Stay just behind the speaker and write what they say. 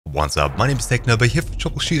What's up, my name is Technoba here for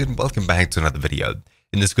Troubleshoot and welcome back to another video.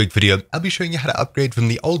 In this quick video, I'll be showing you how to upgrade from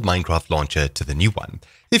the old Minecraft launcher to the new one.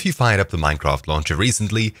 If you fired up the Minecraft launcher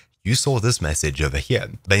recently, you saw this message over here.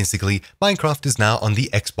 Basically, Minecraft is now on the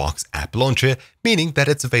Xbox app launcher, meaning that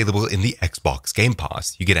it's available in the Xbox Game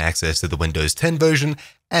Pass. You get access to the Windows 10 version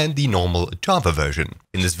and the normal Java version.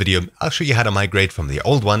 In this video, I'll show you how to migrate from the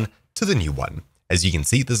old one to the new one. As you can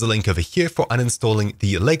see, there's a link over here for uninstalling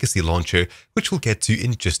the legacy launcher, which we'll get to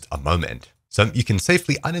in just a moment. So you can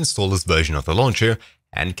safely uninstall this version of the launcher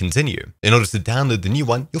and continue. In order to download the new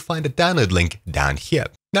one, you'll find a download link down here.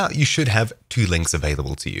 Now, you should have two links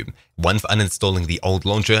available to you, one for uninstalling the old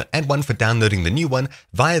launcher and one for downloading the new one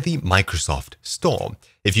via the Microsoft Store.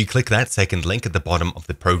 If you click that second link at the bottom of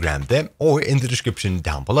the program there or in the description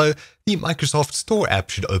down below, the Microsoft Store app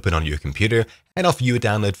should open on your computer and offer you a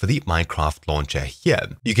download for the Minecraft launcher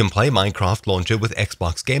here. You can play Minecraft launcher with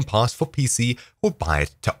Xbox Game Pass for PC or buy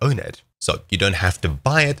it to own it. So you don't have to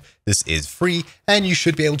buy it, this is free, and you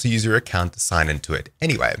should be able to use your account to sign into it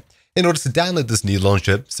anyway. In order to download this new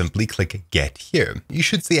launcher, simply click Get Here. You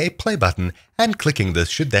should see a play button, and clicking this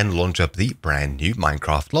should then launch up the brand new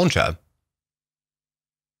Minecraft launcher.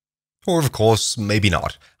 Or of course, maybe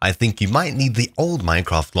not. I think you might need the old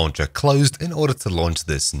Minecraft launcher closed in order to launch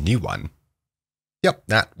this new one. Yep,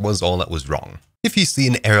 that was all that was wrong. If you see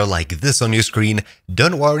an error like this on your screen,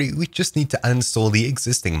 don't worry, we just need to uninstall the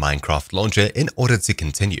existing Minecraft launcher in order to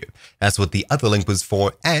continue. That's what the other link was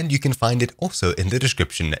for, and you can find it also in the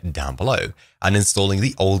description down below. Uninstalling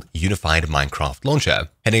the old unified Minecraft launcher.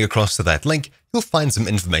 Heading across to that link, you'll find some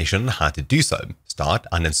information on how to do so. Start,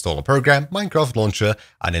 uninstall a program, Minecraft launcher,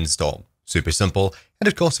 uninstall. Super simple, and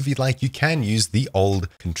of course if you'd like, you can use the old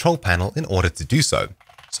control panel in order to do so.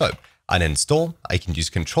 So, uninstall, I can use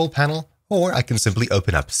control panel, or I can simply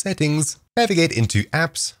open up settings, navigate into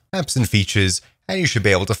apps, apps and features, and you should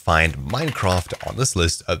be able to find Minecraft on this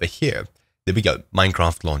list over here. There we go,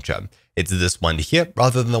 Minecraft launcher. It's this one here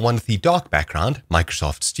rather than the one with the dark background,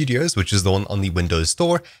 Microsoft Studios, which is the one on the Windows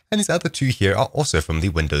Store, and these other two here are also from the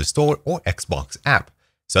Windows Store or Xbox app.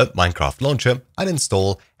 So Minecraft launcher,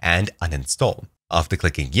 uninstall, and uninstall. After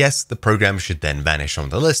clicking yes, the program should then vanish from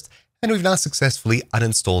the list, and we've now successfully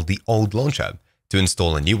uninstalled the old launcher. To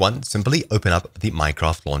install a new one, simply open up the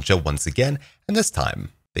Minecraft launcher once again, and this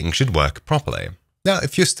time, things should work properly. Now,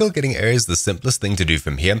 if you're still getting errors, the simplest thing to do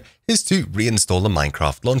from here is to reinstall the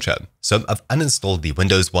Minecraft launcher. So I've uninstalled the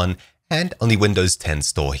Windows one, and on the Windows 10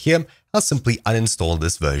 store here, I'll simply uninstall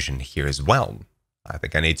this version here as well. I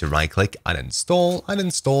think I need to right-click, uninstall,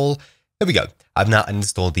 uninstall. There we go. I've now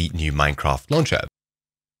uninstalled the new Minecraft launcher.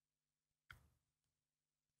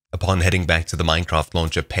 Upon heading back to the Minecraft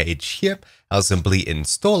launcher page here, I'll simply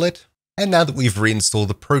install it, and now that we've reinstalled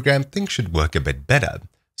the program, things should work a bit better.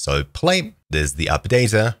 So play, there's the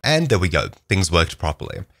updater, and there we go, things worked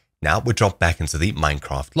properly. Now we'll drop back into the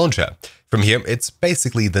Minecraft launcher. From here, it's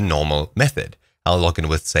basically the normal method. I'll log in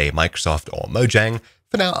with, say, Microsoft or Mojang.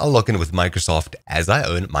 For now, I'll log in with Microsoft as I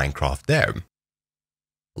own Minecraft there.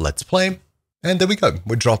 Let's play. And there we go,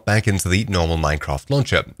 we're dropped back into the normal Minecraft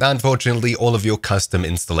launcher. Now, unfortunately, all of your custom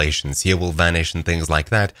installations here will vanish and things like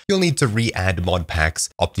that. You'll need to re-add mod packs,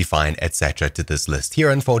 Optifine, etc. to this list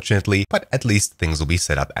here, unfortunately, but at least things will be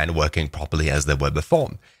set up and working properly as they were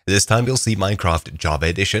before. This time you'll see Minecraft Java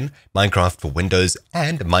Edition, Minecraft for Windows,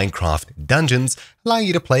 and Minecraft Dungeons, allowing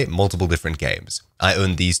you to play multiple different games. I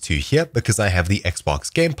own these two here because I have the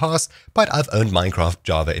Xbox Game Pass, but I've owned Minecraft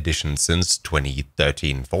Java Edition since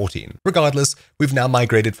 2013-14. Regardless, we've now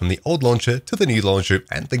migrated from the old launcher to the new launcher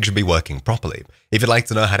and things should be working properly. If you'd like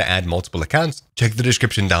to know how to add multiple accounts, check the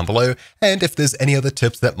description down below, and if there's any other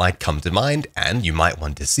tips that might come to mind and you might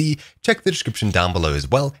want to see, check the description down below as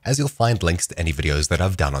well, as you'll find links to any videos that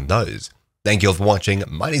I've done on those. Thank you all for watching,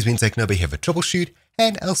 my name's been Technoba here for Troubleshoot,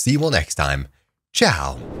 and I'll see you all next time.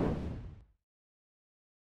 Ciao!